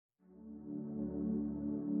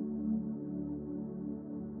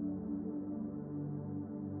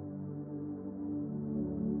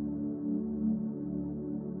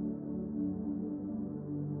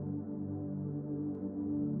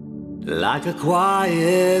like a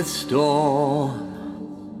quiet storm,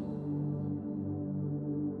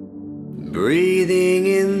 breathing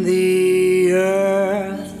in the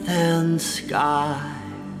earth and sky.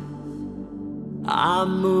 I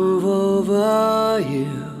move over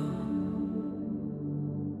you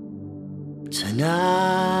tonight,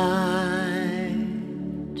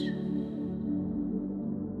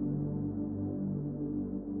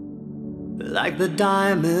 like the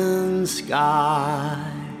diamond sky,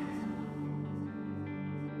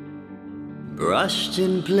 brushed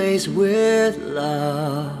in place with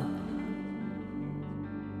love.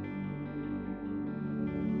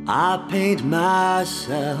 I paint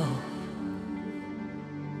myself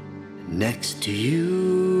next to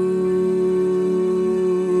you.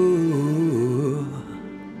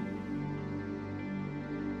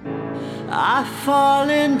 I fall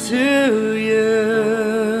into you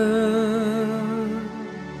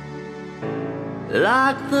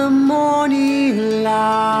like the morning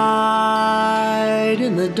light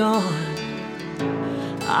in the dawn.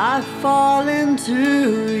 I fall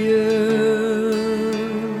into you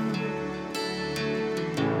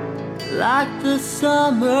like the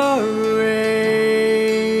summer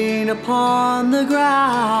rain upon the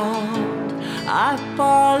ground. I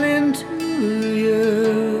fall into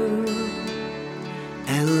you,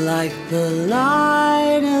 and like the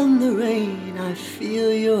light and the rain, I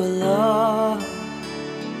feel your love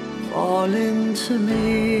fall into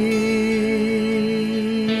me.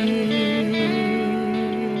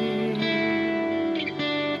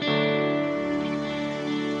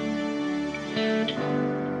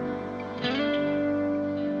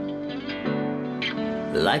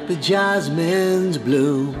 Like the jasmine's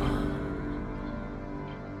bloom,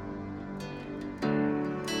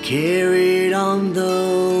 carried on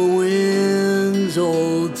the wind's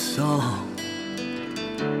old song,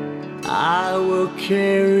 I will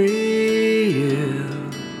carry you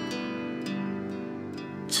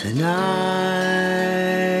tonight,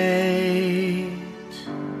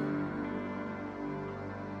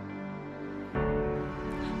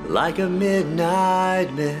 like a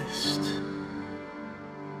midnight mist,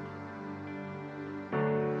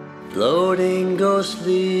 floating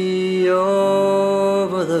ghostly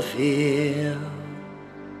over the field.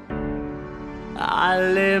 I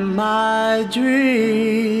live my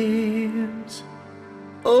dreams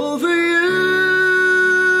over you.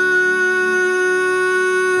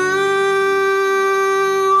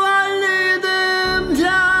 I lay them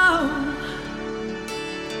down,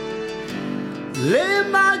 lay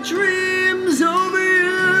my dreams over you.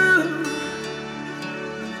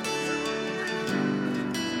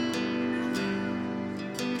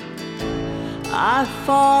 I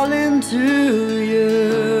fall into you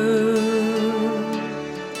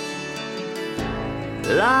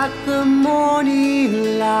like the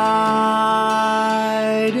morning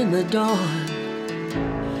light in the dawn.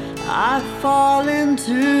 I fall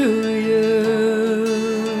into you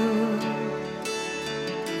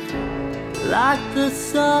like the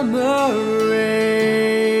summer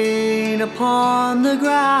rain upon the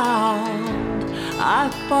ground. I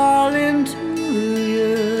fall into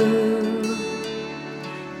you,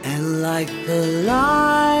 and like the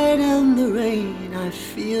light and the rain, I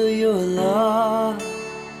feel your love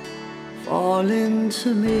fall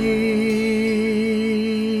into me,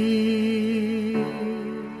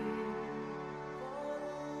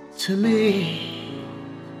 to me.